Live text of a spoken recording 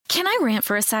Can I rant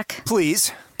for a sec?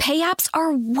 Please. Pay apps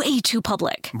are way too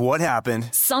public. What happened?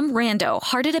 Some rando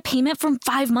hearted a payment from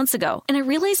 5 months ago, and I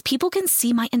realized people can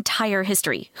see my entire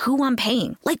history, who I'm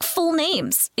paying, like full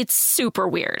names. It's super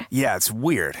weird. Yeah, it's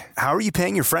weird. How are you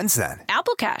paying your friends then?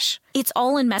 Apple Cash. It's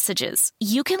all in messages.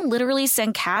 You can literally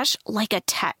send cash like a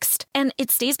text, and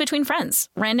it stays between friends.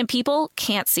 Random people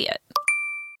can't see it.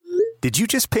 Did you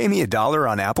just pay me $1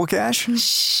 on Apple Cash?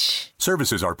 Shh.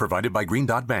 Services are provided by Green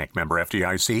Dot Bank. Member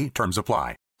FDIC. Terms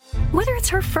apply. Whether it's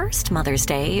her first Mother's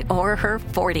Day or her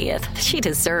 40th, she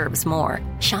deserves more.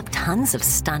 Shop tons of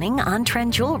stunning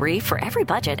on-trend jewelry for every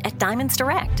budget at Diamonds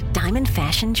Direct. Diamond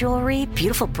fashion jewelry,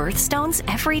 beautiful birthstones,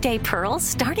 everyday pearls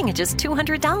starting at just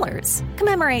 $200.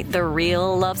 Commemorate the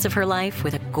real loves of her life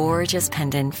with a gorgeous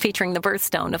pendant featuring the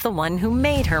birthstone of the one who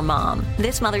made her mom.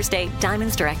 This Mother's Day,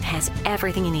 Diamonds Direct has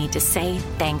everything you need to say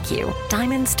thank you.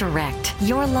 Diamonds Direct.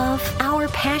 Your love, our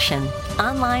passion.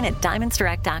 Online at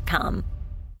diamondsdirect.com.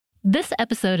 This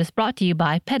episode is brought to you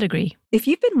by Pedigree. If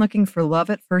you've been looking for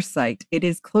love at first sight, it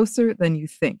is closer than you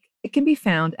think. It can be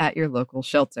found at your local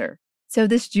shelter. So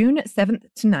this June 7th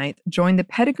to 9th, join the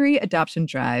Pedigree Adoption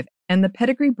Drive, and the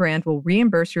Pedigree brand will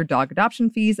reimburse your dog adoption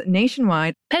fees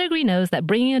nationwide. Pedigree knows that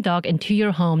bringing a dog into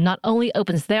your home not only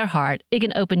opens their heart, it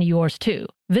can open yours too.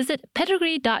 Visit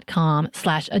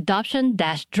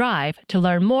pedigree.com/adoption-drive to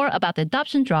learn more about the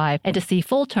adoption drive and to see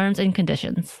full terms and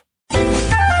conditions.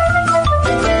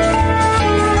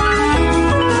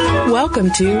 Welcome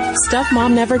to Stuff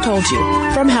Mom Never Told You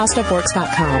from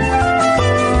HowStuffWorks.com.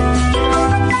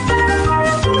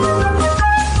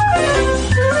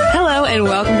 Hello and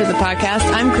welcome to the podcast.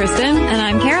 I'm Kristen. And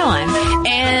I'm Caroline.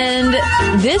 And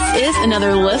this is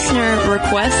another listener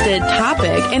requested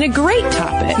topic, and a great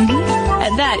topic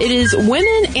at that. It is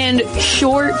women and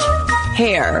short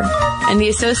hair and the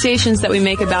associations that we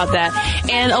make about that.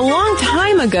 And a long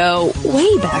time ago,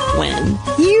 way back when,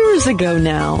 years ago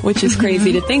now, which is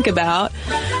crazy to think about,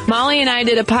 Molly and I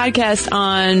did a podcast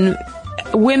on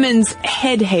women's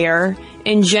head hair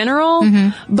in general,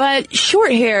 but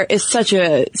short hair is such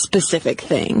a specific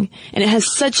thing, and it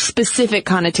has such specific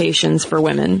connotations for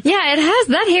women. Yeah,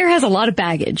 that hair has a lot of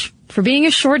baggage. For being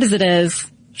as short as it is,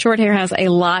 short hair has a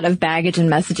lot of baggage and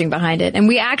messaging behind it. And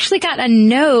we actually got a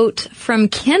note from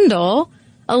Kendall,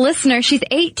 a listener. She's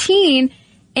 18,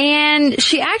 and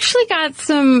she actually got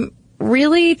some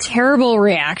really terrible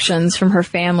reactions from her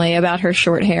family about her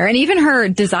short hair, and even her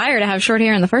desire to have short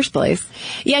hair in the first place.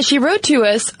 Yeah, she wrote to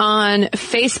us on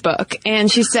Facebook,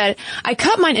 and she said, I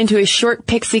cut mine into a short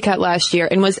pixie cut last year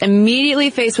and was immediately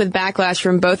faced with backlash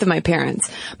from both of my parents.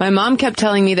 My mom kept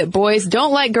telling me that boys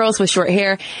don't like girls with short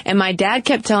hair, and my dad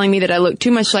kept telling me that I looked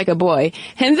too much like a boy.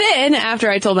 And then, after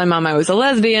I told my mom I was a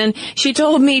lesbian, she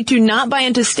told me to not buy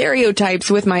into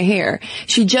stereotypes with my hair.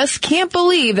 She just can't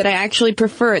believe that I actually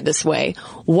prefer it this way.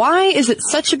 Why is it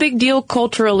such a big deal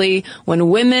culturally when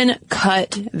women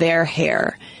cut their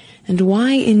hair? And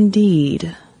why indeed?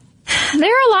 There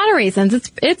are a lot of reasons.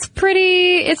 It's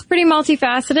pretty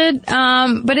multifaceted.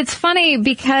 But it's funny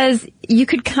because you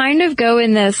could kind of go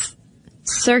in this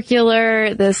cycle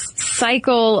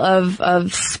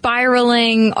of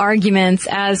spiraling arguments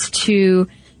as to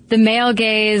the male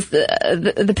gaze,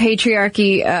 the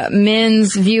patriarchy,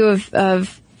 men's view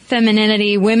of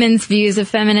femininity, women's views of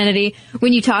femininity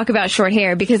when you talk about short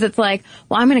hair, because it's like,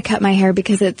 well, I'm going to cut my hair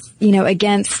because it's,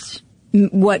 against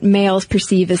what males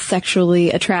perceive as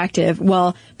sexually attractive.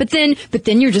 Well, but then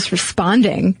you're just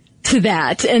responding to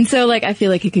that. And so, I feel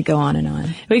like it could go on and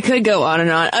on. We could go on and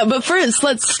on. But first,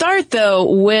 let's start, though,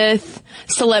 with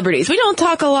celebrities. We don't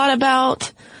talk a lot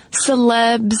about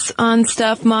celebs on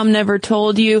Stuff Mom Never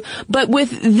Told You, but with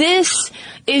this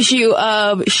issue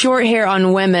of short hair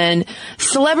on women,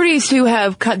 celebrities who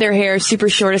have cut their hair super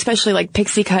short, especially like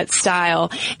pixie cut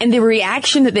style, and the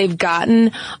reaction that they've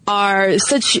gotten are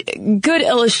such good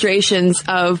illustrations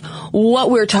of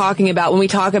what we're talking about when we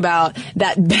talk about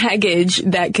that baggage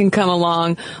that can come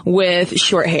along with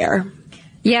short hair.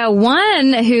 Yeah,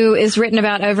 one who is written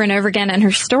about over and over again, and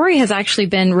her story has actually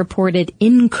been reported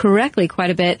incorrectly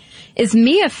quite a bit, is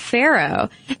Mia Farrow.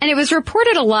 And it was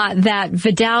reported a lot that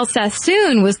Vidal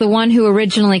Sassoon was the one who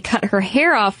originally cut her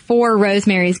hair off for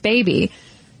Rosemary's Baby.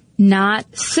 Not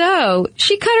so.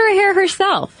 She cut her hair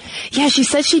herself. Yeah, she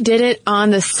said she did it on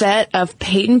the set of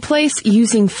Peyton Place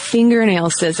using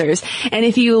fingernail scissors. And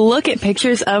if you look at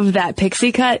pictures of that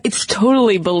pixie cut, it's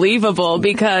totally believable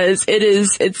because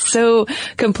it's so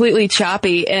completely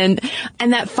choppy. And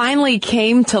that finally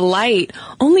came to light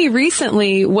only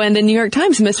recently when the New York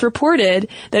Times misreported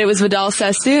that it was Vidal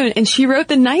Sassoon. And she wrote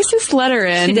the nicest letter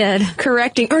in. She did.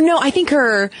 Correcting, or no, I think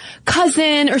her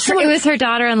cousin or someone. It was her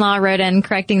daughter-in-law wrote in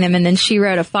correcting the time. And then she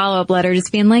wrote a follow-up letter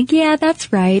just being like, yeah,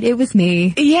 that's right. It was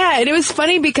me. Yeah, and it was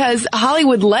funny because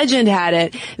Hollywood legend had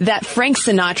it that Frank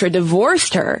Sinatra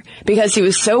divorced her because he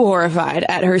was so horrified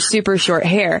at her super short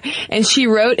hair. And she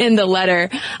wrote in the letter,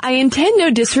 I intend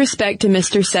no disrespect to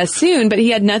Mr. Sassoon, but he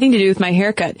had nothing to do with my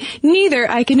haircut. Neither,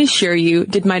 I can assure you,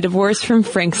 did my divorce from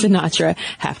Frank Sinatra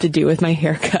have to do with my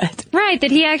haircut. Right,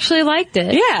 that he actually liked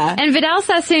it. Yeah. And Vidal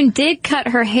Sassoon did cut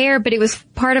her hair, but it was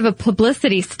part of a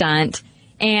publicity stunt.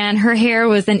 And her hair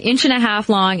was 1.5 inches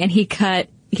long, and he cut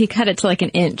it to like 1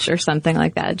 inch or something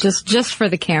like that, just for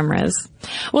the cameras.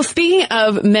 Well, speaking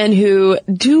of men who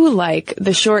do like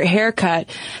the short haircut,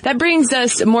 that brings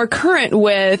us more current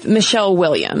with Michelle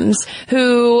Williams,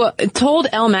 who told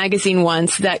Elle magazine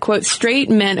once that, quote,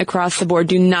 straight men across the board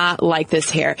do not like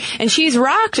this hair. And she's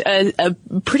rocked a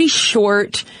pretty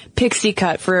short pixie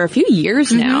cut for a few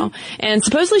years now. And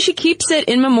supposedly she keeps it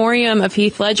in memoriam of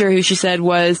Heath Ledger, who she said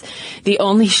was the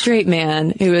only straight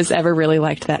man who has ever really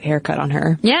liked that haircut on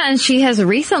her. Yeah, and she has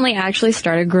recently actually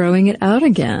started growing it out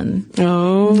again. Oh.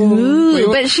 Ooh.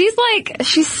 But she's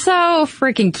so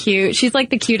freaking cute. She's like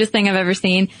the cutest thing I've ever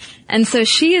seen. And so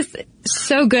she is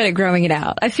so good at growing it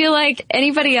out. I feel like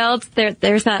anybody else,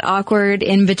 there's that awkward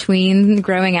in-between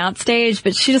growing out stage,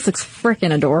 but she just looks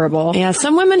freaking adorable. Yeah,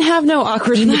 some women have no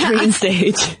awkward in-between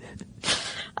stage.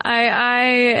 I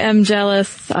am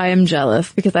jealous. I am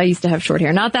jealous because I used to have short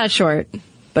hair. Not that short,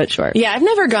 but short. Yeah, I've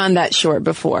never gone that short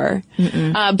before.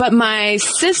 But my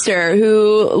sister,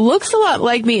 who looks a lot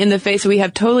like me in the face, we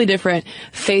have totally different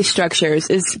face structures,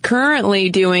 is currently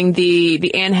doing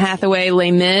the Anne Hathaway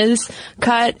Les Mis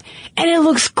cut, and it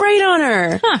looks great on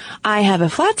her. I have a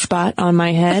flat spot on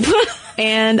my head,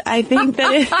 and I think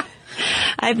that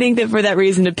for that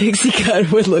reason, a pixie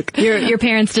cut would look... Your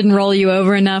parents didn't roll you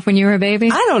over enough when you were a baby?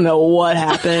 I don't know what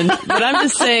happened, but I'm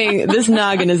just saying this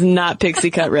noggin is not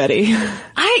pixie cut ready.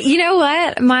 You know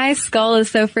what? My skull is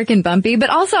so freaking bumpy, but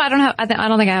also I don't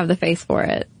think I have the face for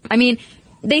it. I mean,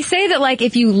 they say that like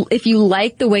if you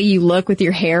like the way you look with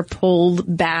your hair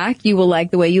pulled back, you will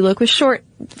like the way you look with short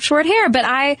hair, but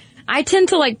I tend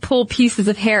to like pull pieces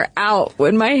of hair out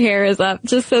when my hair is up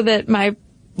just so that my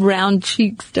round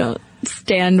cheeks don't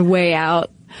stand way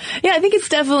out. Yeah, I think it's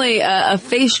definitely a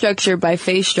face structure by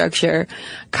face structure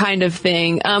kind of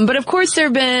thing. But of course there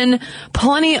have been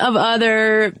plenty of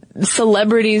other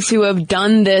celebrities who have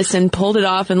done this and pulled it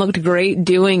off and looked great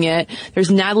doing it. There's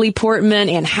Natalie Portman,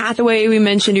 Anne Hathaway we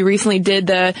mentioned, who recently did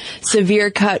the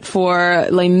severe cut for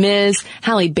Les Mis.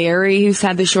 Halle Berry, who's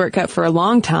had the short cut for a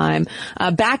long time.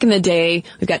 Back in the day,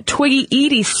 we've got Twiggy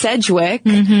Edie Sedgwick,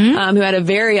 who had a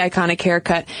very iconic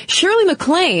haircut. Shirley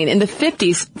MacLaine in the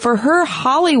 50s for her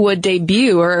Hollywood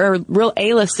debut, or real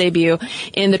A-list debut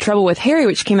in The Trouble with Harry,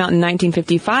 which came out in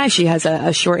 1955. She has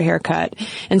a short haircut.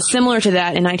 And similar to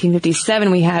that, in 1957,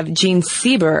 we have Jean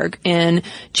Seberg in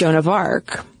Joan of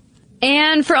Arc.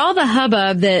 And for all the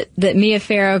hubbub that Mia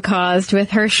Farrow caused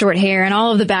with her short hair and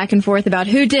all of the back and forth about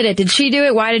who did it, did she do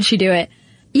it, why did she do it?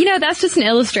 You know, that's just an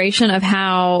illustration of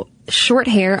how short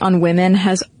hair on women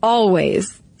has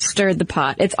always stirred the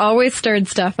pot. It's always stirred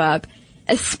stuff up,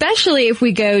 especially if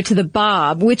we go to the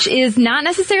bob, which is not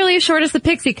necessarily as short as the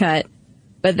pixie cut,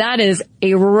 but that is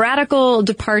a radical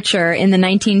departure in the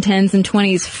 1910s and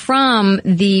 20s from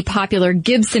the popular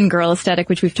Gibson girl aesthetic,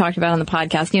 which we've talked about on the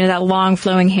podcast. You know, that long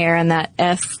flowing hair and that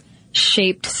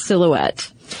S-shaped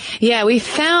silhouette. Yeah, we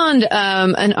found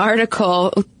an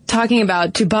article talking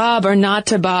about to bob or not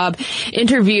to bob,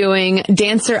 interviewing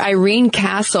dancer Irene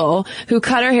Castle, who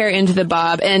cut her hair into the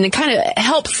bob and kind of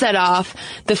helped set off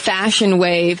the fashion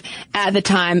wave at the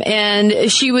time.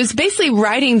 And she was basically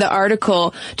writing the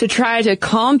article to try to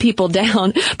calm people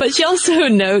down, but she also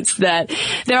notes that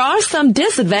there are some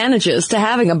disadvantages to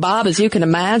having a bob, as you can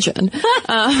imagine.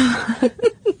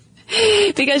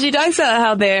 Because she talks about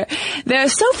how there are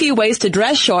so few ways to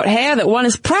dress short hair that one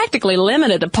is practically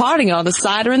limited to parting on the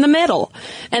side or in the middle.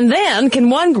 And then, can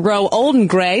one grow old and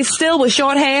gray still with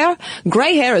short hair?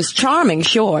 Gray hair is charming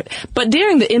short, but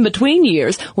during the in-between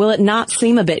years, will it not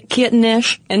seem a bit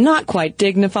kittenish and not quite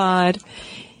dignified?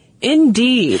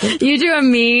 Indeed. You do a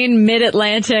mean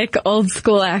mid-Atlantic old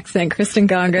school accent, Kristen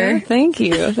Gonger. Thank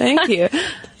you. Thank you.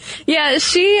 Yeah,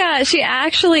 she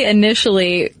actually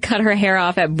initially cut her hair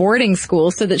off at boarding school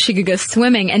so that she could go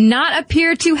swimming and not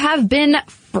appear to have been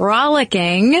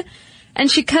frolicking.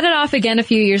 And she cut it off again a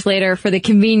few years later for the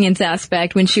convenience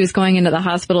aspect when she was going into the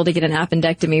hospital to get an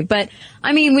appendectomy. But,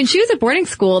 I mean, when she was at boarding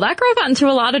school, that girl got into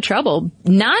a lot of trouble.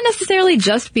 Not necessarily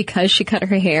just because she cut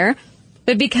her hair,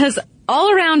 but because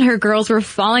all around her, girls were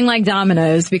falling like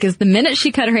dominoes because the minute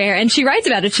she cut her hair, and she writes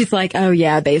about it, she's like, oh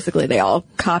yeah, basically they all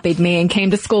copied me and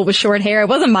came to school with short hair. It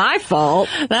wasn't my fault.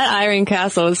 That Irene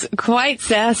Castle is quite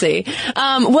sassy.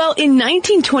 Well, in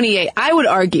 1928, I would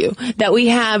argue that we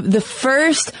have the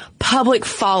first public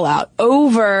fallout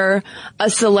over a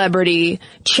celebrity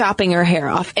chopping her hair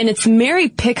off. And it's Mary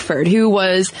Pickford, who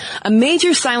was a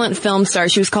major silent film star.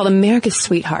 She was called America's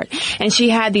Sweetheart. And she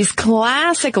had these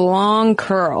classic long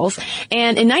curls.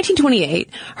 And in 1928,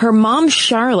 her mom,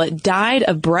 Charlotte, died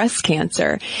of breast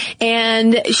cancer.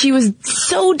 And she was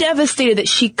so devastated that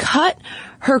she cut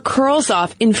her curls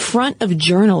off in front of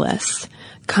journalists.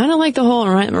 Kind of like it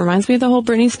reminds me of the whole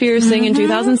Britney Spears thing in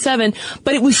 2007,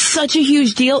 but it was such a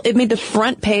huge deal. It made the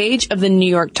front page of the New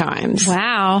York Times.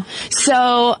 Wow.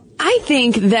 So I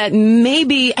think that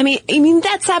maybe, I mean,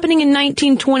 that's happening in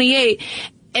 1928.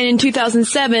 And in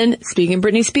 2007, speaking of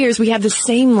Britney Spears, we have the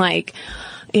same,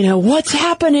 what's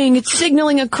happening? It's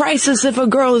signaling a crisis if a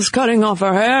girl is cutting off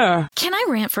her hair. Can I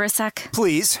rant for a sec?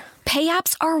 Please. Pay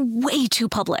apps are way too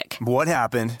public. What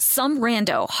happened? Some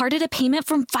rando hearted a payment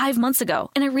from 5 months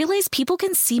ago, and I realized people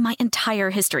can see my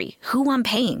entire history, who I'm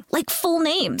paying, like full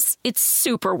names. It's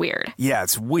super weird. Yeah,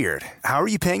 it's weird. How are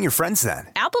you paying your friends then?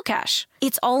 Apple Cash.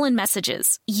 It's all in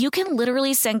messages. You can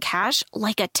literally send cash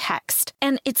like a text,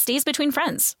 and it stays between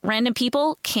friends. Random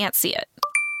people can't see it.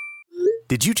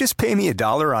 Did you just pay me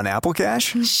 $1 on Apple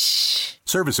Cash? Shh.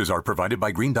 Services are provided by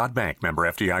Green Dot Bank. Member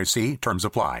FDIC. Terms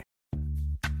apply.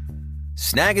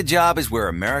 Snag a Job is where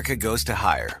America goes to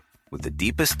hire, with the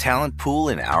deepest talent pool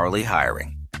in hourly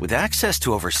hiring. With access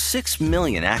to over 6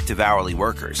 million active hourly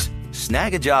workers,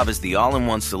 Snag a Job is the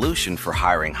all-in-one solution for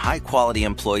hiring high-quality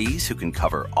employees who can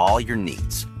cover all your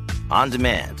needs. On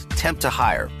demand, temp to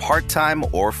hire, part-time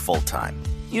or full-time.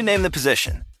 You name the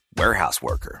position. Warehouse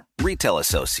worker, retail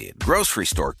associate, grocery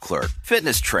store clerk,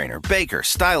 fitness trainer, baker,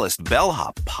 stylist,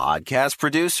 bellhop, podcast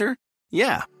producer.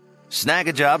 Yeah, Snag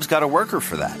a Job's got a worker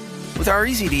for that. With our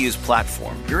easy-to-use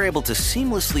platform, you're able to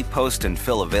seamlessly post and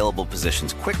fill available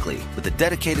positions quickly with a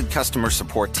dedicated customer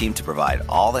support team to provide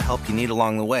all the help you need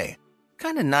along the way.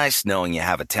 Kind of nice knowing you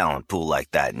have a talent pool like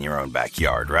that in your own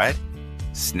backyard, right?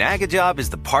 Snag a Job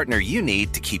is the partner you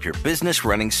need to keep your business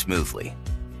running smoothly.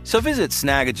 So visit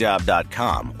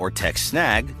snagajob.com or text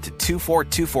SNAG to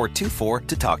 242424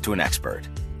 to talk to an expert.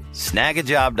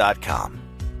 Snagajob.com,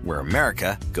 where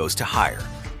America goes to hire.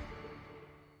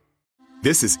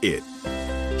 This is it.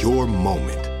 Your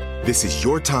moment. This is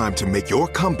your time to make your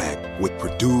comeback with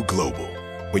Purdue Global.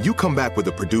 When you come back with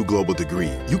a Purdue Global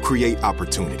degree, you create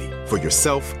opportunity for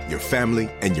yourself, your family,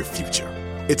 and your future.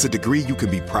 It's a degree you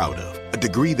can be proud of, a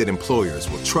degree that employers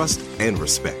will trust and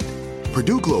respect.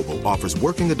 Purdue Global offers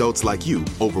working adults like you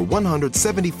over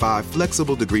 175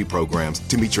 flexible degree programs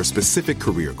to meet your specific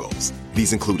career goals.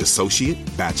 These include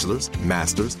associate, bachelor's,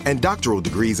 master's, and doctoral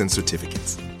degrees and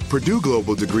certificates. Purdue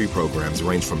Global degree programs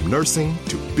range from nursing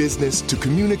to business to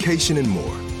communication and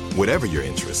more. Whatever your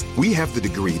interest, we have the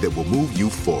degree that will move you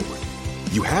forward.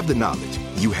 You have the knowledge,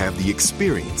 you have the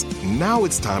experience. Now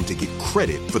it's time to get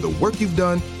credit for the work you've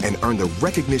done and earn the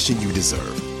recognition you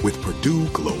deserve with Purdue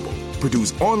Global,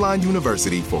 Purdue's online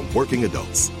university for working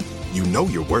adults. You know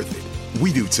you're worth it.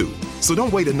 We do too. So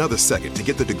don't wait another second to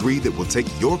get the degree that will take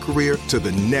your career to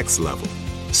the next level.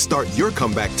 Start your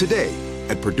comeback today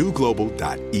at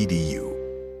purdueglobal.edu.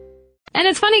 And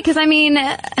it's funny because,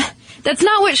 that's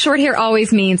not what short hair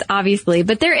always means, obviously,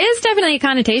 but there is definitely a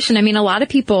connotation. A lot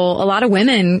of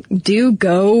women do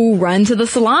go run to the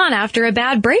salon after a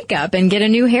bad breakup and get a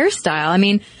new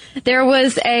hairstyle. There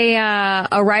was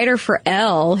a writer for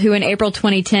Elle who in April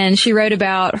 2010, she wrote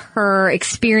about her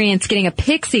experience getting a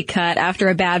pixie cut after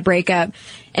a bad breakup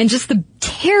and just the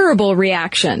terrible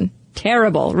reaction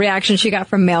she got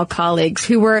from male colleagues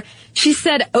who were, she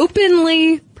said,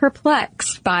 openly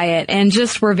perplexed by it and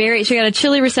just were she got a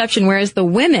chilly reception, whereas the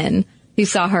women who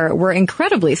saw her were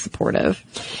incredibly supportive.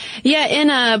 Yeah, in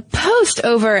a post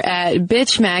over at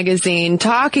Bitch Magazine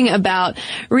talking about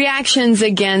reactions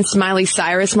against Miley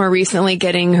Cyrus more recently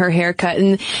getting her hair cut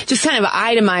and just kind of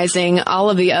itemizing all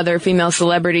of the other female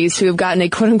celebrities who have gotten a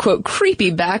quote-unquote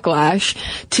creepy backlash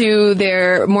to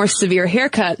their more severe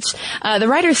haircuts. The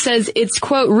writer says it's,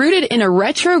 quote, rooted in a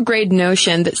retrograde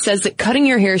notion that says that cutting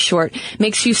your hair short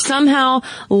makes you somehow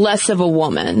less of a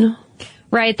woman.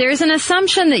 Right. There's an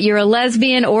assumption that you're a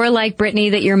lesbian or like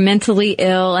Britney, that you're mentally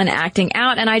ill and acting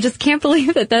out. And I just can't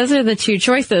believe that those are the two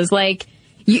choices.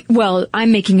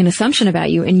 I'm making an assumption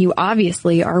about you and you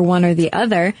obviously are one or the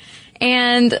other.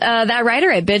 And that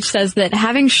writer at Bitch says that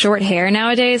having short hair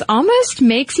nowadays almost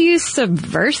makes you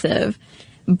subversive.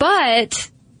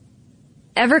 But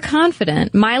ever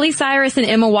confident. Miley Cyrus and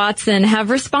Emma Watson have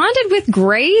responded with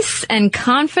grace and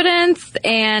confidence.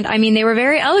 And I mean, they were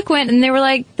very eloquent and they were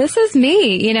like, this is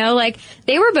me, you know, like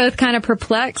they were both kind of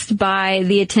perplexed by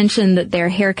the attention that their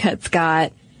haircuts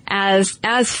got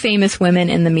as famous women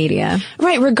in the media.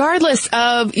 Right. Regardless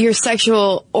of your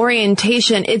sexual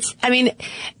orientation, it's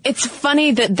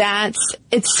funny that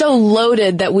it's so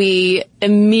loaded that we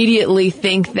immediately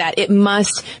think that it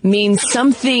must mean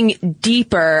something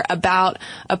deeper about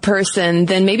a person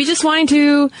than maybe just wanting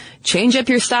to change up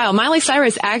your style. Miley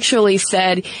Cyrus actually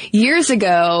said years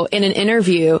ago in an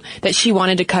interview that she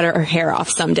wanted to cut her hair off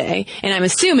someday. And I'm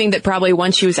assuming that probably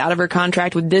once she was out of her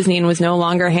contract with Disney and was no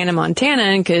longer Hannah Montana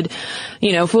and could,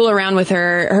 you know, fool around with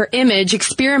her image,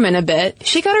 experiment a bit,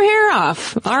 she cut her hair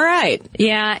off. All right.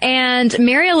 Yeah. And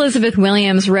Mary Elizabeth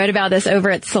Williams wrote about this over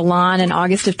at Salon in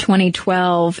August of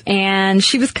 2012. And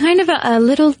she was kind of a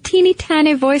little teeny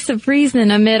tiny voice of reason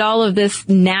amid all of this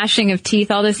gnashing of teeth,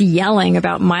 all this yelling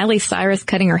about Miley Cyrus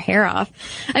cutting her hair off.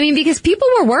 I mean, because people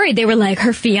were worried. They were like,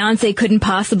 her fiance couldn't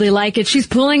possibly like it. She's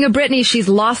pulling a Britney. She's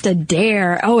lost a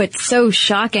dare. Oh, it's so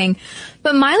shocking.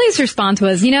 But Miley's response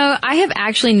was, you know, I have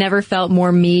actually never felt more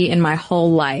me in my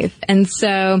whole life. And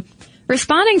so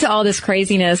responding to all this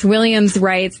craziness, Williams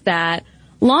writes that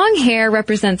long hair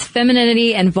represents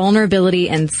femininity and vulnerability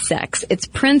and sex. It's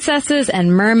princesses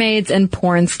and mermaids and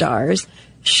porn stars.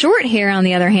 Short hair, on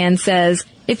the other hand, says,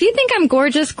 if you think I'm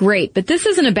gorgeous, great, but this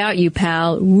isn't about you,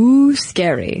 pal. Woo,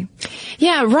 scary.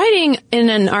 Yeah, writing in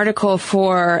an article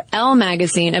for Elle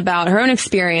magazine about her own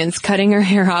experience cutting her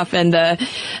hair off and the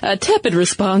tepid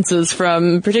responses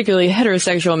from particularly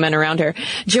heterosexual men around her,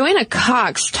 Joanna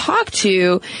Cox talked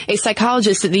to a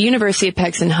psychologist at the University of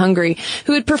Pécs in Hungary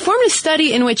who had performed a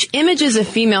study in which images of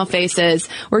female faces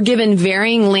were given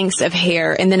varying lengths of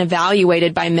hair and then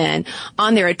evaluated by men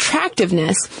on their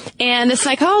attractiveness. And the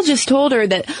psychologist told her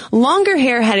that longer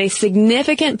hair had a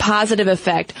significant positive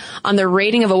effect on the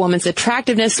rating of a woman's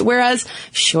attractiveness, whereas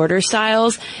shorter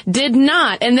styles did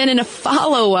not. And then in a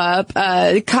follow-up,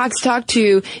 Cox talked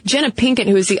to Jenna Pinkett,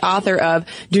 who is the author of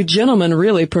Do Gentlemen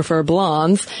Really Prefer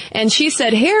Blondes? And she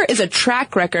said, hair is a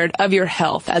track record of your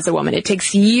health as a woman. It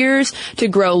takes years to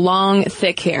grow long,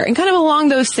 thick hair. And kind of along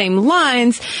those same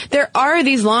lines, there are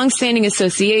these long-standing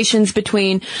associations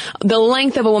between the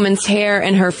length of a woman's hair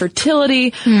and her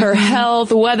fertility, her health,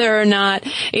 whether or not,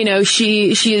 you know,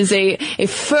 she is a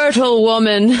fertile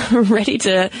woman ready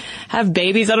to have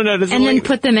babies. I don't know. And then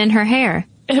put them in her hair.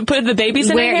 Put the babies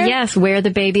in her hair? Yes, wear the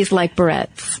babies like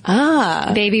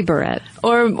barrettes. Baby barrettes.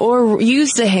 Or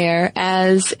use the hair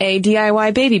as a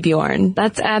DIY baby Bjorn.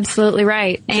 That's absolutely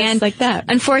right. Just like that.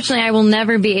 Unfortunately, I will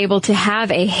never be able to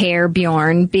have a hair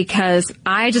Bjorn because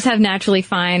I just have naturally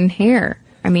fine hair.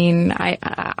 I mean,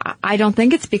 I don't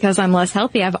think it's because I'm less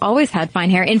healthy. I've always had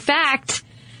fine hair. In fact,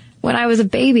 when I was a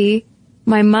baby,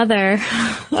 my mother,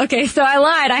 okay, so I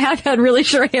lied. I have had really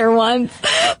short hair once.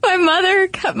 My mother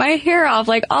cut my hair off,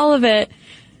 like all of it,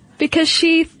 because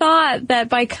she thought that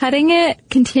by cutting it,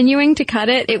 continuing to cut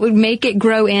it, it would make it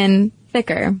grow in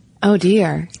thicker. Oh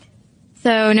dear.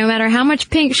 So no matter how much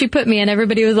pink she put me in,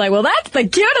 everybody was like, well, that's the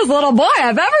cutest little boy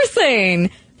I've ever seen.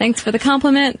 Thanks for the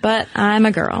compliment, but I'm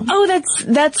a girl. Oh,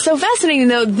 that's so fascinating,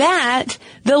 though, that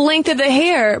the length of the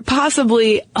hair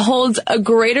possibly holds a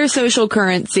greater social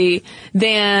currency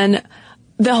than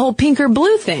the whole pink or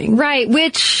blue thing. Right,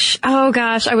 which, oh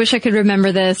gosh, I wish I could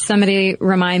remember this. Somebody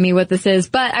remind me what this is.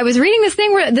 But I was reading this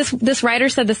thing where this writer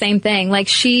said the same thing. Like,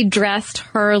 she dressed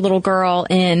her little girl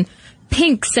in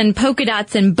pinks and polka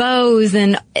dots and bows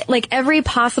and like every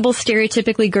possible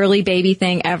stereotypically girly baby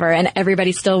thing ever. And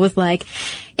everybody still was like,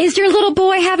 is your little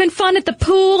boy having fun at the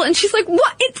pool? And she's like,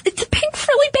 what? It's a pink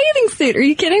frilly bathing suit. Are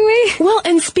you kidding me? Well,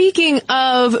 and speaking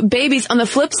of babies, on the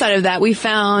flip side of that, we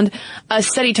found a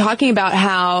study talking about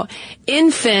how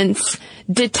infants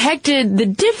detected the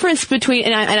difference between,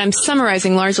 and I'm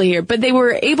summarizing largely here, but they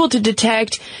were able to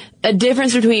detect a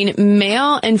difference between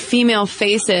male and female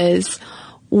faces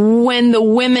when the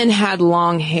women had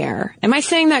long hair. Am I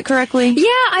saying that correctly? Yeah,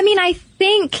 I mean, I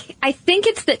think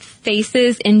it's that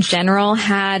faces in general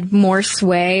had more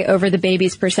sway over the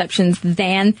baby's perceptions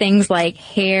than things like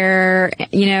hair,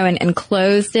 you know, and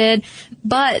clothes did.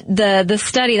 But the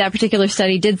study, that particular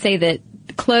study, did say that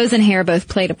clothes and hair both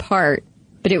played a part,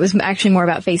 but it was actually more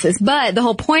about faces. But the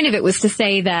whole point of it was to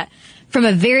say that from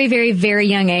a very, very, very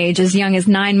young age, as young as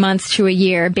 9 months to a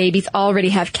year, babies already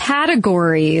have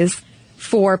categories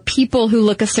for people who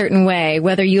look a certain way,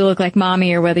 whether you look like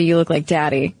mommy or whether you look like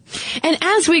daddy. And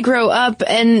as we grow up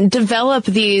and develop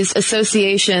these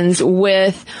associations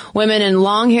with women in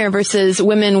long hair versus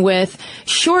women with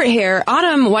short hair,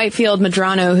 Autumn Whitefield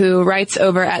Medrano, who writes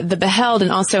over at The Beheld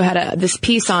and also had this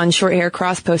piece on short hair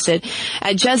cross-posted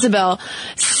at Jezebel,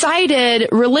 cited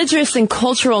religious and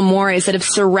cultural mores that have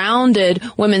surrounded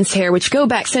women's hair, which go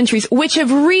back centuries, which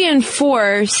have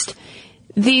reinforced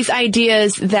these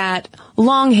ideas that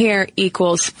long hair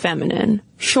equals feminine.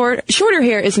 Shorter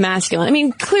hair is masculine. I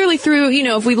mean, clearly through,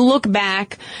 if we look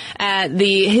back at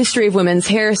the history of women's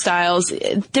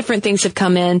hairstyles, different things have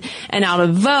come in and out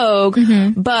of vogue.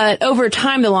 Mm-hmm. But over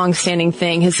time, the long-standing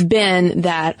thing has been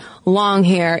that long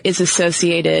hair is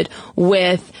associated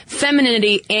with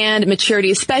femininity and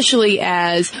maturity, especially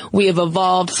as we have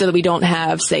evolved so that we don't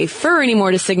have, say, fur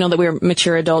anymore to signal that we're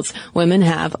mature adults. Women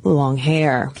have long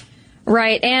hair.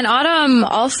 Right. And Autumn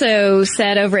also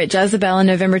said over at Jezebel in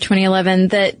November 2011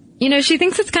 that, she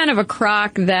thinks it's kind of a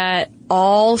crock that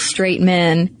all straight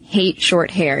men hate short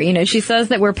hair. She says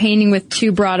that we're painting with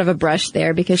too broad of a brush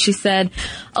there because she said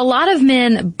a lot of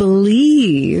men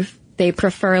believe they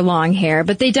prefer long hair,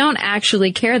 but they don't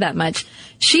actually care that much.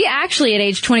 She actually, at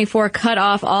age 24, cut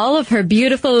off all of her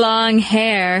beautiful long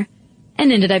hair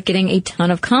and ended up getting a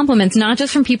ton of compliments, not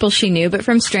just from people she knew, but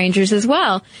from strangers as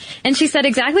well. And she said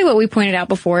exactly what we pointed out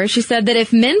before. She said that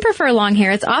if men prefer long hair,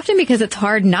 it's often because it's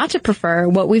hard not to prefer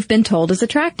what we've been told is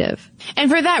attractive. And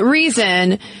for that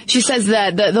reason, she says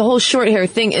that the whole short hair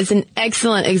thing is an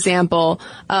excellent example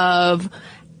of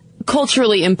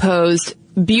culturally imposed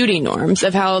beauty norms,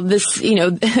 of how this,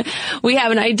 we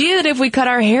have an idea that if we cut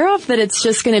our hair off that it's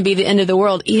just going to be the end of the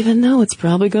world, even though it's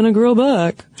probably going to grow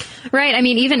back. Right. I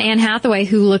mean, even Anne Hathaway,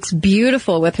 who looks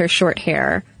beautiful with her short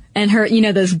hair and her,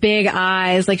 those big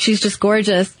eyes, like she's just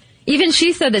gorgeous. Even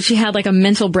she said that she had like a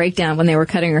mental breakdown when they were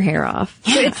cutting her hair off.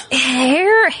 Yeah. So it's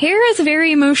hair is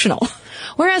very emotional.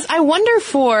 Whereas I wonder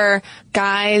for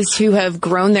guys who have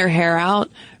grown their hair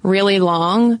out really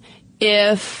long,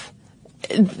 if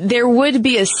there would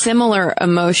be a similar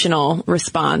emotional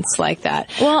response like that.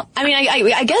 Well, I mean,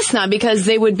 I guess not, because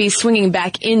they would be swinging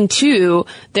back into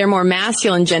their more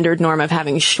masculine gendered norm of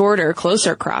having shorter,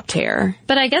 closer cropped hair.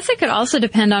 But I guess it could also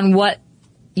depend on what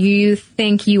you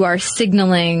think you are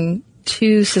signaling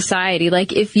to society.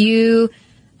 Like if you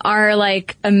are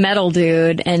like a metal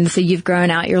dude and so you've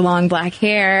grown out your long black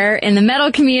hair in the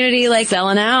metal community, like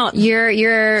selling out,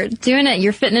 you're doing it,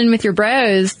 you're fitting in with your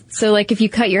bros. So like if you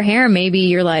cut your hair, maybe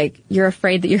you're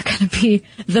afraid that you're going to be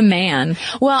the man.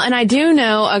 Well, and I do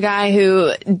know a guy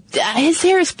who his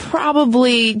hair is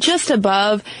probably just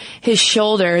above his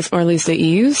shoulders, or at least it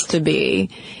used to be.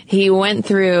 He went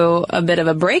through a bit of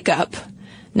a breakup.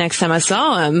 Next time I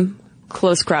saw him,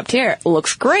 close cropped hair.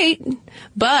 Looks great.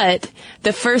 But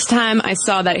the first time I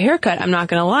saw that haircut, I'm not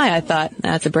going to lie, I thought,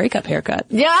 that's a breakup haircut.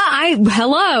 Yeah,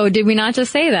 hello. Did we not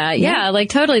just say that? Yeah, like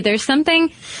totally. There is something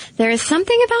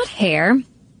about hair,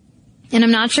 and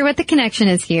I'm not sure what the connection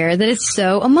is here, that is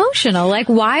so emotional. Like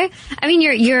why? I mean,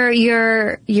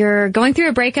 you're going through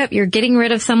a breakup, you're getting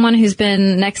rid of someone who's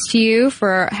been next to you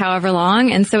for however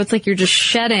long, and so it's like you're just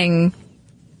shedding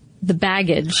the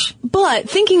baggage. But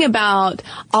thinking about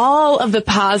all of the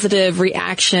positive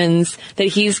reactions that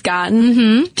he's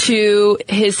gotten to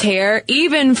his hair,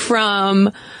 even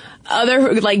from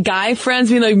other like guy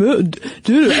friends being like,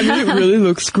 dude, I mean, it really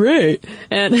looks great.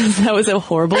 And that was a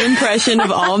horrible impression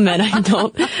of all men. I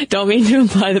don't mean to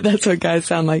imply that that's what guys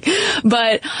sound like.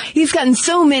 But he's gotten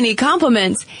so many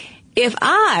compliments. If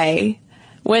I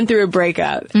went through a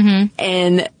breakup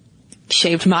and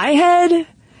shaved my head,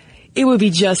 it would be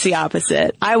just the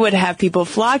opposite. I would have people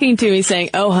flocking to me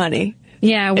saying, oh, honey.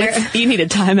 Yeah, you need a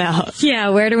timeout. Yeah,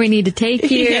 where do we need to take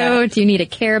you? Yeah. Do you need a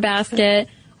care basket?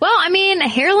 Well, I mean,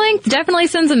 hair length definitely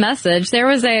sends a message. There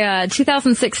was a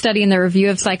 2006 study in the Review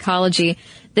of Psychology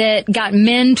that got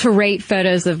men to rate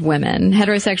photos of women,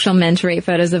 heterosexual men to rate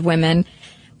photos of women.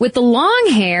 With the long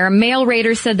hair, male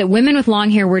raters said that women with long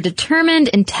hair were determined,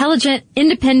 intelligent,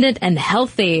 independent, and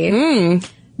healthy.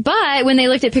 But when they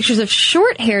looked at pictures of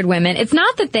short-haired women, it's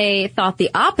not that they thought the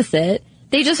opposite.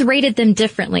 They just rated them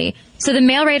differently. So the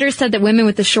male raters said that women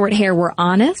with the short hair were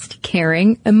honest,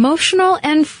 caring, emotional,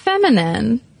 and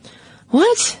feminine.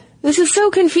 What? This is so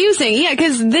confusing. Yeah,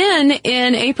 because then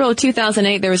in April of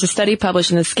 2008, there was a study published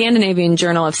in the Scandinavian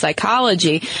Journal of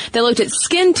Psychology that looked at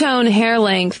skin tone, hair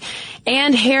length,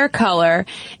 and hair color,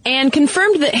 and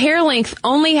confirmed that hair length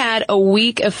only had a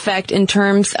weak effect in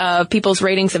terms of people's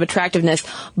ratings of attractiveness.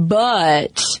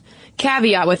 But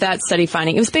caveat with that study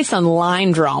finding, it was based on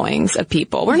line drawings of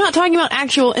people. We're not talking about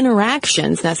actual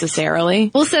interactions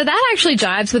necessarily. Well, so that actually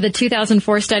jibes with a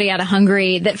 2004 study out of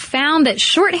Hungary that found that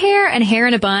short hair and hair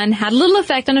in a bun had little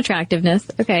effect on attractiveness.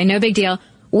 Okay, no big deal.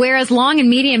 Whereas long and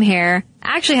medium hair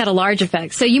actually had a large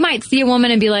effect. So you might see a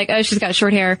woman and be like, oh, she's got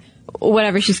short hair,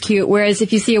 whatever, she's cute. Whereas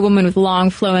if you see a woman with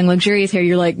long, flowing, luxurious hair,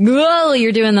 you're like, whoa,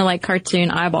 you're doing the like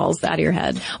cartoon eyeballs out of your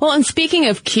head. Well, and speaking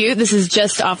of cute, this is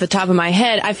just off the top of my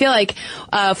head. I feel like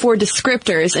for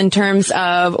descriptors in terms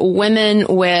of women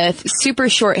with super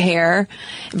short hair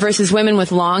versus women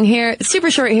with long hair,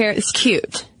 super short hair is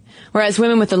cute. Whereas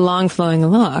women with the long flowing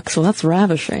locks, well, that's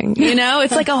ravishing. You know,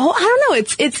 it's like a whole, I don't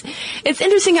know, it's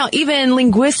interesting how even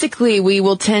linguistically we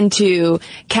will tend to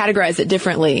categorize it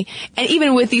differently. And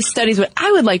even with these studies, what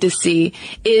I would like to see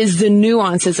is the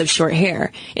nuances of short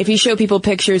hair. If you show people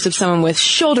pictures of someone with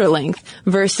shoulder length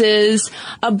versus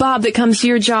a bob that comes to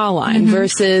your jawline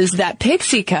versus that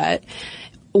pixie cut,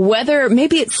 whether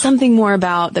maybe it's something more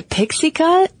about the pixie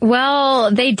cut?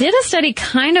 Well, they did a study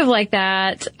kind of like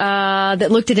that,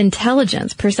 that looked at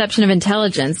intelligence, perception of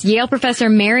intelligence. Yale professor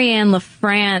Marianne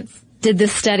LaFrance did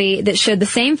this study that showed the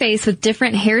same face with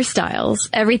different hairstyles,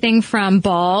 everything from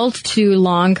bald to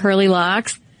long curly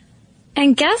locks.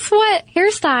 And guess what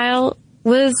hairstyle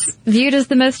was viewed as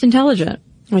the most intelligent?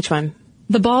 Which one?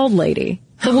 The bald lady.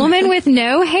 The woman with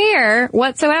no hair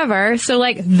whatsoever, so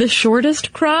like the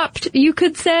shortest cropped, you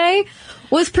could say,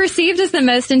 was perceived as the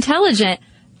most intelligent.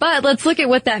 But let's look at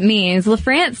what that means.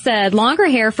 LaFrance said longer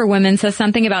hair for women says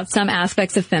something about some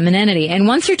aspects of femininity. And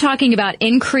once you're talking about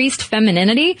increased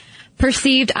femininity,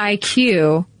 perceived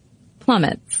IQ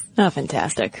plummets. Oh,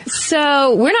 fantastic.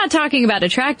 So we're not talking about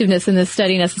attractiveness in this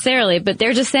study necessarily, but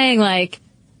they're just saying like,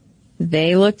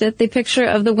 they looked at the picture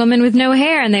of the woman with no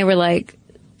hair and they were like,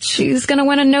 she's going to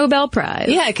win a Nobel Prize.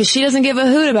 Yeah, because she doesn't give a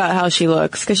hoot about how she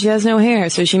looks because she has no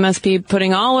hair. So she must be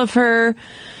putting all of her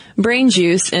brain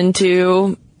juice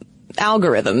into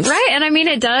algorithms. Right. And I mean,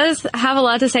 it does have a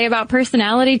lot to say about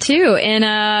personality, too. In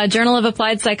a Journal of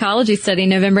Applied Psychology study,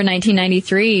 November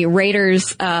 1993,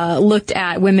 raters looked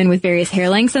at women with various hair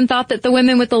lengths and thought that the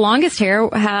women with the longest hair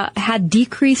had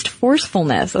decreased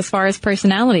forcefulness as far as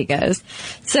personality goes.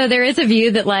 So there is a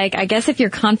view that, like, I guess if you're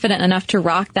confident enough to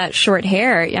rock that short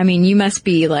hair, I mean, you must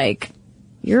be, like,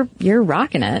 you're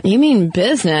rocking it. You mean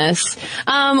business.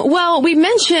 Well, we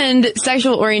mentioned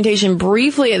sexual orientation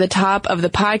briefly at the top of the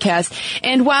podcast.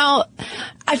 And while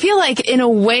I feel like in a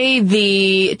way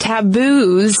the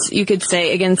taboos, you could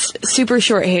say, against super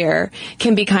short hair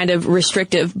can be kind of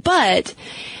restrictive, but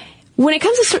when it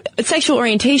comes to sexual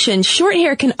orientation, short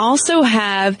hair can also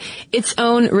have its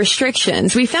own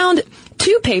restrictions. We found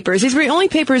 2 papers. These were the only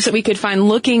papers that we could find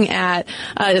looking at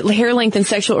hair length and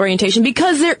sexual orientation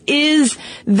because there is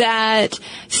that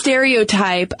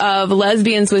stereotype of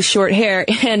lesbians with short hair.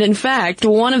 And in fact,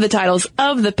 one of the titles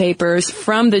of the papers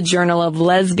from the Journal of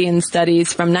Lesbian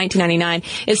Studies from 1999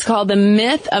 is called The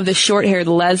Myth of the Short-Haired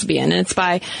Lesbian. And it's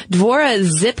by Dvora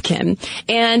Zipkin.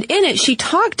 And in it, she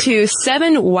talked to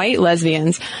 7 white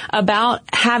lesbians about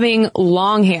having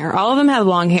long hair. All of them have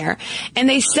long hair. And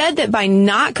they said that by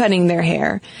not cutting their hair,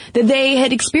 that they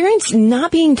had experienced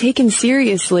not being taken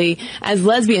seriously as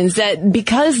lesbians, that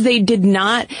because they did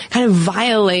not kind of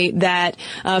violate that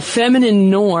feminine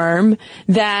norm,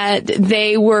 that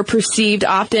they were perceived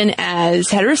often as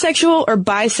heterosexual or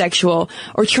bisexual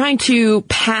or trying to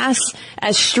pass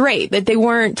as straight, that they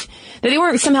weren't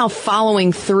somehow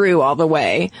following through all the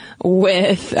way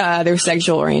with their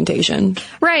sexual orientation.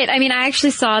 Right. I mean, I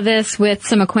actually saw this with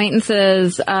some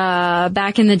acquaintances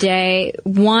back in the day.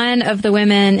 One of the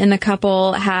women in the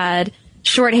couple had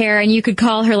short hair, and you could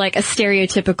call her like a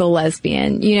stereotypical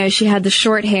lesbian. You know, she had the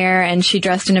short hair and she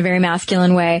dressed in a very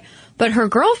masculine way. But her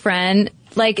girlfriend,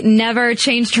 like, never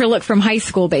changed her look from high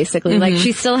school, basically. Like,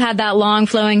 she still had that long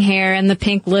flowing hair and the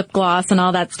pink lip gloss and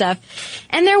all that stuff.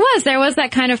 And there was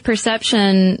that kind of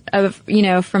perception of, you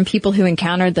know, from people who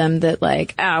encountered them that,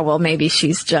 like, well, maybe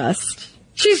she's just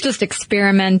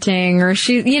experimenting, or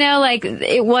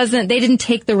they didn't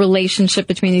take the relationship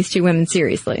between these 2 women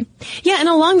seriously. Yeah, and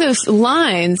along those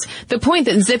lines, the point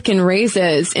that Zipkin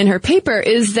raises in her paper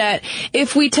is that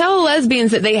if we tell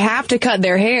lesbians that they have to cut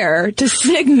their hair to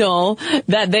signal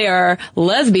that they are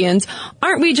lesbians,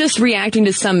 aren't we just reacting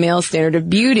to some male standard of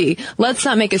beauty? Let's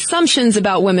not make assumptions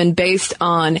about women based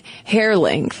on hair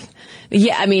length.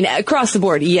 Yeah, I mean, across the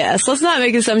board, yes. Let's not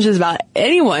make assumptions about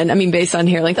anyone, I mean, based on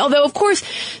hair length. Although, of course,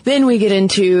 then we get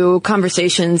into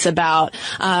conversations about,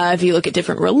 if you look at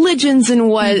different religions and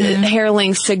what hair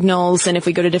length signals, and if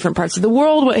we go to different parts of the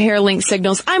world, what hair length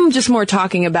signals. I'm just more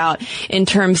talking about in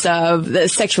terms of the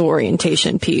sexual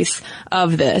orientation piece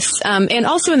of this. And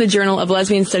also in the Journal of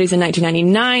Lesbian Studies in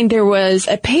 1999, there was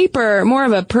a paper, more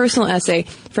of a personal essay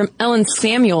from Ellen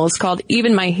Samuels called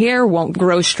Even My Hair Won't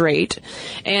Grow Straight.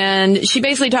 And she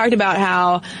basically talked about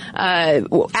how,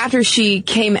 after she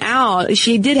came out,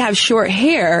 she did have short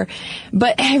hair,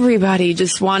 but everybody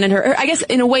just wanted her, I guess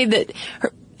in a way that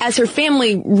as her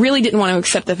family really didn't want to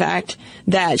accept the fact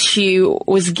that she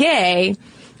was gay,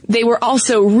 they were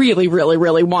also really, really,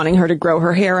 really wanting her to grow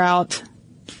her hair out.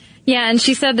 Yeah, and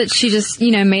she said that she just,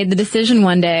 made the decision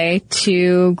one day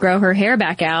to grow her hair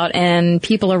back out, and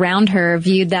people around her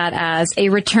viewed that as a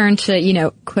return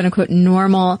to, quote unquote,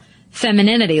 normal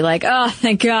femininity. Like, oh,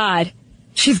 thank God,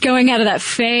 she's going out of that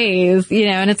phase,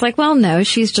 and it's like, well, no,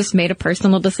 she's just made a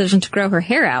personal decision to grow her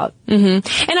hair out.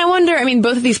 Mm-hmm. And I wonder, I mean,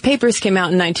 both of these papers came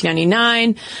out in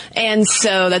 1999, and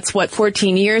so that's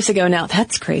 14 years ago now.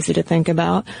 That's crazy to think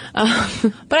about.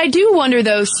 But I do wonder,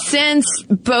 though, since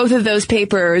both of those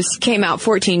papers came out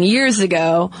 14 years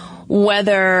ago,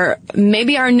 whether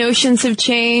maybe our notions have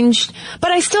changed.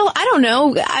 But I don't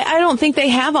know. I don't think they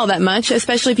have all that much,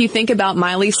 especially if you think about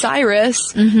Miley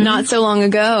Cyrus not so long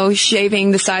ago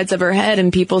shaving the sides of her head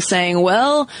and people saying,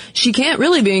 well, she can't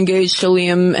really be engaged to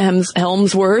Liam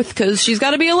Hemsworth because she's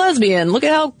got to be a lesbian. Look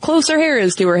at how close her hair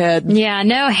is to her head. Yeah,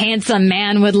 no handsome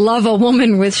man would love a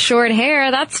woman with short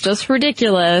hair. That's just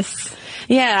ridiculous.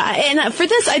 Yeah, and for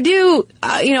this, I do,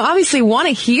 obviously want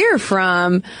to hear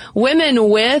from women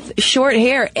with short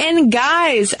hair and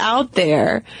guys out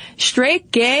there, straight,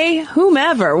 gay,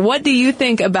 whomever. What do you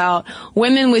think about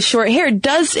women with short hair?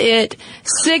 Does it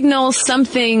signal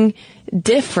something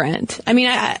different? I mean,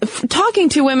 talking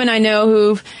to women I know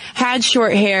who've had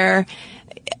short hair,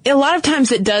 a lot of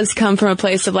times it does come from a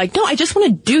place of like, no, I just want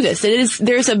to do this.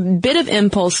 There's a bit of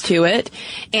impulse to it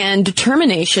and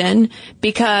determination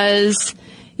because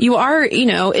you are,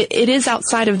 it is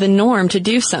outside of the norm to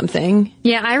do something.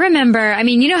 Yeah, I remember, I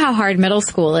mean, you know how hard middle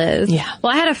school is. Yeah.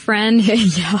 Well, I had a friend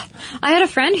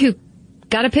who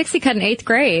got a pixie cut in 8th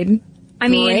grade. I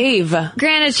mean, brave.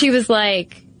 Granted, she was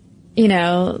like,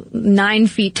 9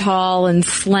 feet tall and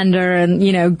slender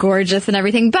and, gorgeous and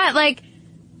everything, but like,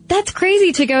 that's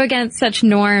crazy to go against such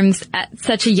norms at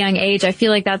such a young age. I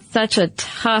feel like that's such a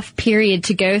tough period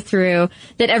to go through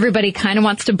that everybody kind of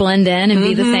wants to blend in and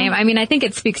be the same. I mean, I think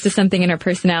it speaks to something in her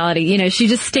personality. She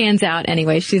just stands out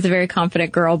anyway. She's a very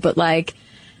confident girl, but like,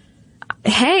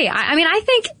 hey, I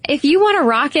think if you want to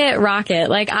rock it.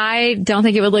 Like, I don't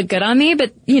think it would look good on me,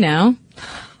 but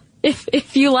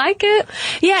if you like it.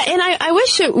 Yeah, and I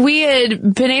wish that we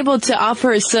had been able to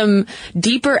offer some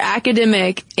deeper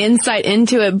academic insight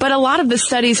into it, but a lot of the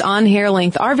studies on hair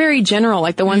length are very general,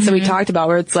 like the ones that we talked about,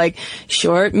 where it's like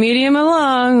short, medium, and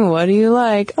long. What do you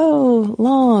like? Oh,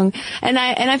 long. And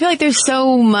I feel like there's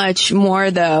so much more,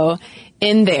 though,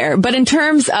 in there. But in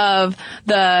terms of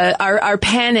our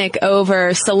panic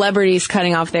over celebrities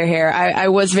cutting off their hair, I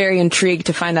was very intrigued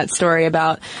to find that story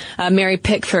about Mary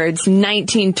Pickford's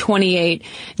 1928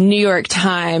 New York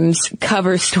Times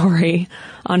cover story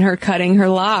on her cutting her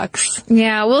locks.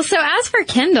 Yeah, well, so as for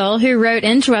Kendall, who wrote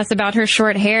into us about her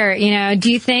short hair,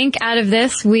 do you think out of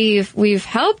this we've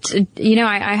helped?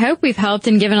 I hope we've helped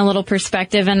and given a little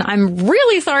perspective, and I'm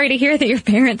really sorry to hear that your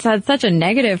parents had such a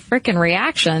negative frickin'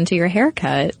 reaction to your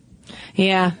haircut.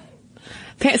 Yeah.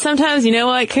 Sometimes, you know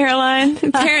what, Caroline?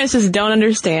 Parents just don't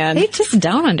understand. They just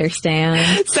don't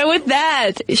understand. So with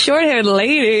that, short-haired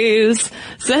ladies,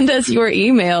 send us your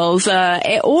emails,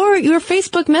 or your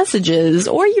Facebook messages,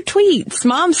 or your tweets.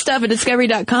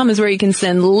 Momstuff@discovery.com is where you can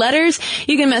send letters.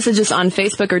 You can message us on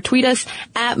Facebook or tweet us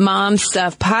at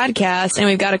MomStuffPodcast. And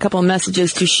we've got a couple of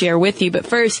messages to share with you. But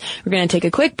first, we're going to take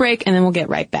a quick break, and then we'll get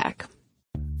right back.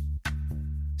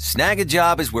 Snag a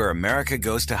Job is where America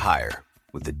goes to hire,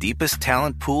 with the deepest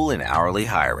talent pool in hourly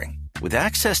hiring. With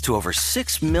access to over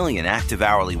 6 million active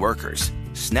hourly workers,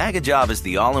 Snag a Job is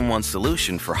the all-in-one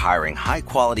solution for hiring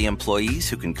high-quality employees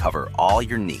who can cover all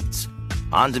your needs.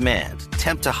 On demand,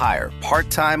 temp to hire,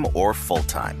 part-time or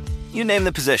full-time. You name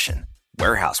the position.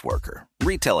 Warehouse worker,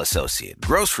 retail associate,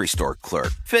 grocery store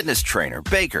clerk, fitness trainer,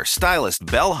 baker, stylist,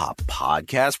 bellhop,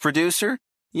 podcast producer.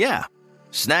 Yeah,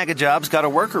 Snag a Job's got a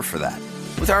worker for that.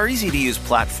 With our easy-to-use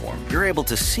platform, you're able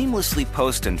to seamlessly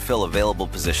post and fill available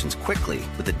positions quickly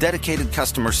with a dedicated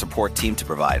customer support team to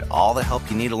provide all the help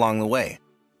you need along the way.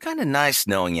 Kind of nice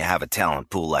knowing you have a talent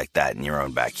pool like that in your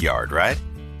own backyard, right?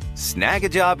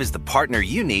 Snagajob is the partner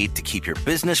you need to keep your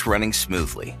business running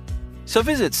smoothly. So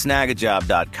visit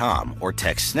Snagajob.com or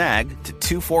text snag to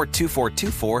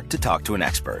 242424 to talk to an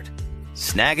expert.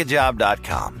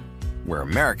 Snagajob.com, where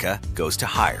America goes to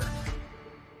hire.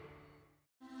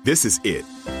 This is it.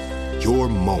 Your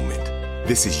moment.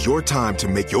 This is your time to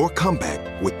make your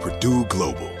comeback with Purdue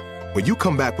Global. When you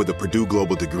come back with a Purdue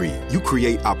Global degree, you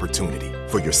create opportunity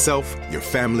for yourself, your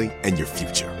family, and your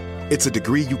future. It's a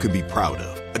degree you can be proud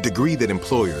of, a degree that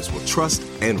employers will trust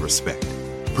and respect.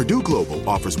 Purdue Global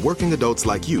offers working adults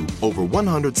like you over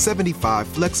 175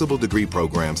 flexible degree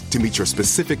programs to meet your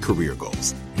specific career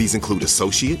goals. These include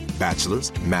associate,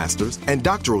 bachelor's, master's, and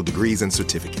doctoral degrees and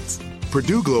certificates.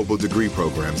 Purdue Global degree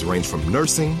programs range from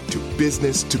nursing to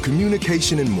business to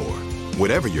communication and more.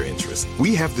 Whatever your interest,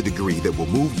 we have the degree that will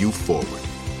move you forward.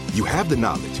 You have the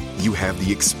knowledge, you have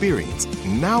the experience.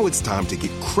 Now it's time to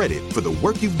get credit for the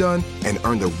work you've done and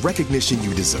earn the recognition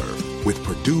you deserve with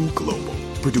Purdue Global,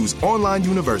 Purdue's online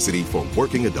university for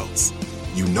working adults.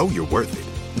 You know you're worth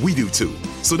it. We do too.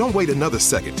 So don't wait another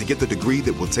second to get the degree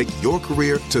that will take your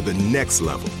career to the next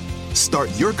level. Start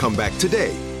your comeback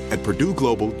today at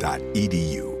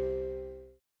purdueglobal.edu.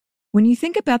 When you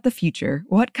think about the future,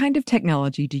 what kind of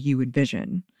technology do you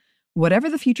envision? Whatever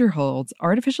the future holds,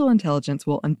 artificial intelligence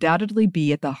will undoubtedly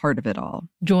be at the heart of it all.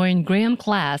 Join Graham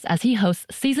Class as he hosts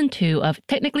Season 2 of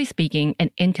Technically Speaking,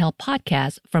 an Intel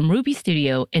podcast from Ruby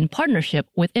Studio in partnership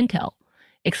with Intel.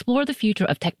 Explore the future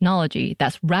of technology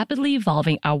that's rapidly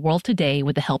evolving our world today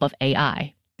with the help of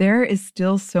AI. There is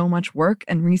still so much work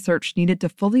and research needed to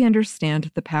fully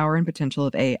understand the power and potential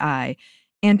of AI,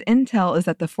 and Intel is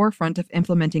at the forefront of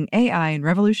implementing AI and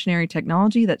revolutionary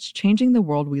technology that's changing the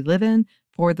world we live in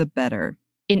for the better.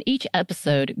 In each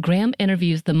episode, Graham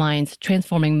interviews the minds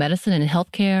transforming medicine and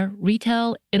healthcare,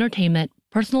 retail, entertainment,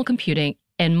 personal computing,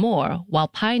 and more while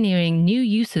pioneering new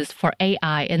uses for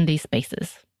AI in these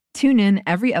spaces. Tune in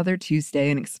every other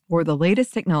Tuesday and explore the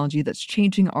latest technology that's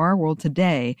changing our world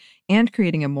today and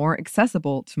creating a more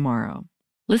accessible tomorrow.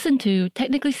 Listen to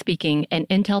Technically Speaking, an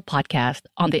Intel podcast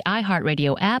on the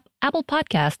iHeartRadio app, Apple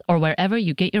Podcast, or wherever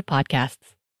you get your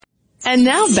podcasts. And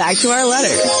now back to our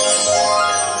letters.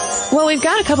 Well, we've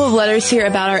got a couple of letters here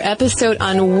about our episode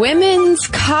on women's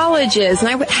colleges. And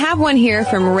I have one here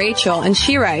from Rachel, and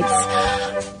she writes,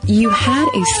 "You had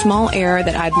a small error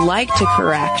that I'd like to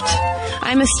correct.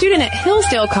 I'm a student at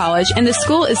Hillsdale College, and the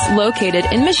school is located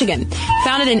in Michigan.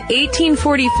 Founded in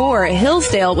 1844,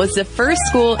 Hillsdale was the first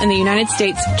school in the United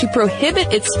States to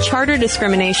prohibit its charter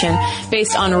discrimination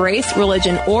based on race,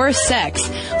 religion, or sex.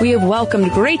 We have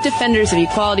welcomed great defenders of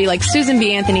equality like Susan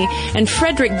B. Anthony and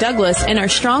Frederick Douglass and are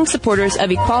strong supporters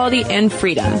of equality and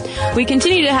freedom. We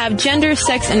continue to have gender,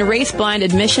 sex, and race-blind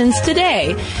admissions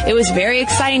today. It was very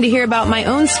exciting to hear about my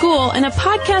own school and a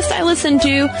podcast I listen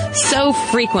to so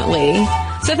frequently."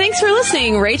 So thanks for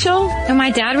listening, Rachel. And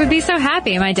my dad would be so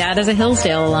happy. My dad is a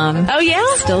Hillsdale alum. Oh, yeah?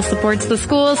 Still supports the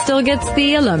school, still gets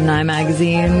the alumni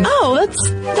magazine. Oh,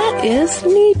 that is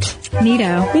neat.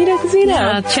 Neato. Neato Casino.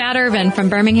 Yeah, Chad Irvin from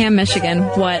Birmingham, Michigan.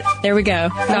 What? There we go.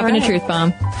 Dropping a truth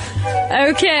bomb.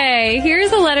 Okay,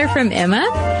 here's a letter from Emma.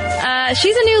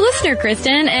 She's a new listener,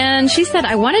 Kristen, and she said,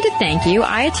 "I wanted to thank you.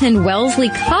 I attend Wellesley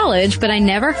College, but I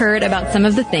never heard about some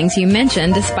of the things you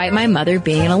mentioned, despite my mother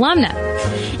being an alumna.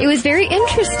 It was very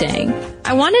interesting.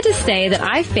 I wanted to say that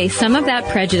I faced some of that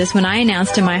prejudice when I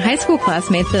announced to my high school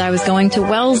classmates that I was going to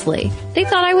Wellesley. They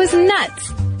thought I was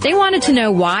nuts. They wanted to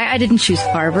know why I didn't choose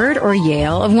Harvard or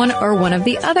Yale or one of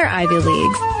the other Ivy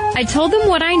Leagues. I told them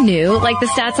what I knew, like the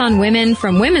stats on women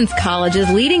from women's colleges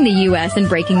leading the U.S. and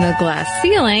breaking the glass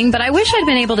ceiling, but I wish I'd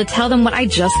been able to tell them what I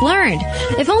just learned.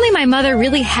 If only my mother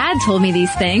really had told me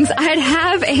these things, I'd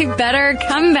have a better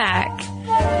comeback."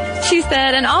 She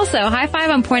said, and also, high five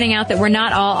on pointing out that we're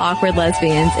not all awkward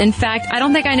lesbians. In fact, I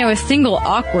don't think I know a single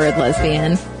awkward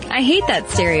lesbian. I hate that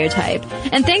stereotype.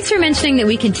 And thanks for mentioning that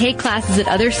we can take classes at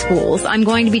other schools. I'm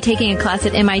going to be taking a class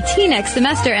at MIT next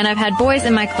semester, and I've had boys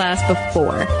in my class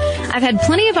before. I've had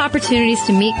plenty of opportunities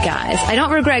to meet guys. I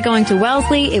don't regret going to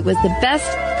Wellesley. It was the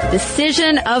best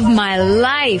decision of my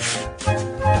life.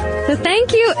 So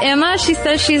thank you, Emma. She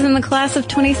says she's in the class of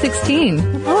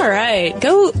 2016. All right.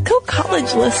 Go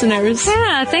college listeners.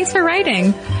 Yeah, thanks for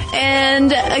writing.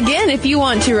 And again, if you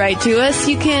want to write to us,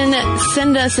 you can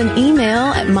send us an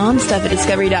email at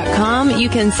momstuff@discovery.com. You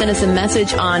can send us a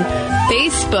message on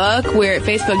Facebook. We're at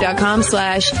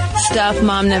facebook.com/Stuff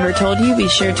Mom Never Told You. Be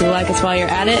sure to like us while you're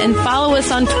at it. And follow us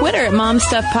on Twitter at Mom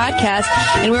Stuff Podcast.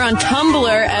 And we're on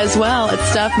Tumblr as well at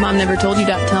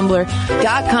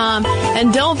stuffmomnevertoldyou.tumblr.com.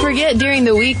 And don't forget during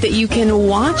the week that you can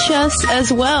watch us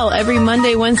as well every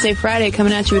Monday, Wednesday, Friday,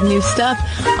 coming at you with new stuff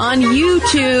on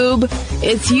YouTube.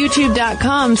 It's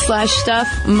youtube.com/Stuff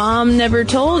Mom Never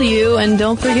Told You. And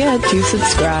don't forget to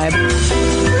subscribe.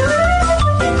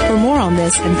 For more on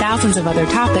this and thousands of other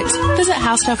topics, visit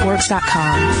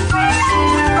howstuffworks.com.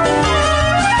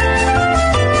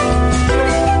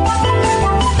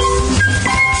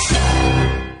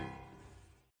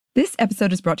 This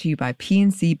episode is brought to you by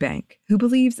PNC Bank, who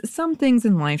believes some things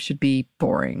in life should be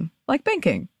boring, like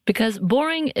banking. Because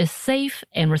boring is safe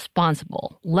and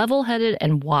responsible, level-headed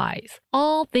and wise.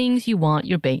 All things you want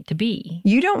your bank to be.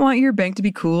 You don't want your bank to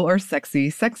be cool or sexy.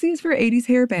 Sexy is for 80s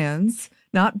hair bands,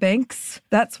 not banks.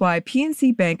 That's why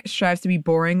PNC Bank strives to be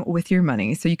boring with your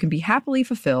money so you can be happily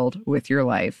fulfilled with your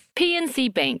life. PNC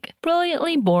Bank,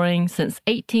 brilliantly boring since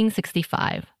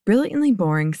 1865. Brilliantly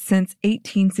Boring Since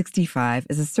 1865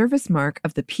 is a service mark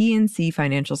of the PNC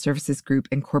Financial Services Group,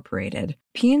 Incorporated.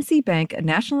 PNC Bank, a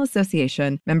National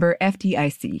Association, member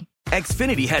FDIC.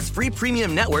 Xfinity has free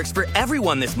premium networks for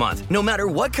everyone this month, no matter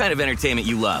what kind of entertainment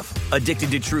you love.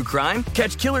 Addicted to true crime?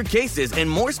 Catch killer cases and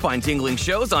more spine-tingling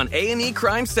shows on A&E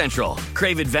Crime Central.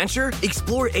 Crave adventure?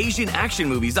 Explore Asian action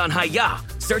movies on Hi-YAH.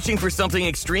 Searching for something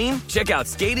extreme? Check out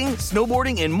skating,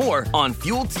 snowboarding, and more on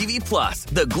Fuel TV Plus,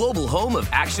 the global home of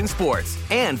action sports.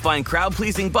 And find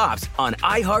crowd-pleasing bops on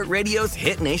iHeartRadio's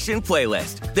Hit Nation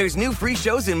playlist. There's new free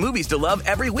shows and movies to love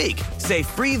every week. Say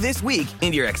free this week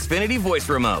in your Xfinity voice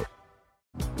remote.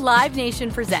 Live Nation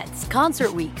presents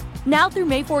Concert Week. Now through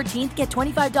May 14th, get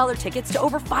 $25 tickets to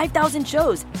over 5,000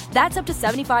 shows. That's up to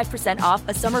 75% off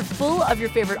a summer full of your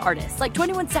favorite artists like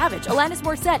 21 Savage, Alanis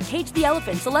Morissette, Cage the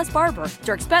Elephant, Celeste Barber,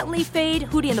 Dierks Bentley, Fade,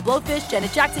 Hootie and the Blowfish,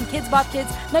 Janet Jackson, Kidz Bop Kids,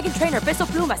 Meghan Trainor, Peso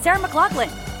Pluma, Sarah McLachlan.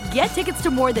 Get tickets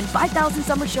to more than 5,000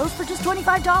 summer shows for just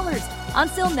 $25.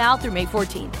 Until now through May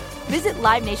 14th. Visit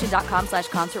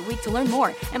LiveNation.com/Concert Week to learn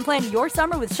more and plan your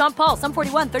summer with Sean Paul, Sum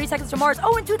 41, 30 Seconds to Mars,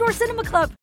 and Two Door Cinema Club.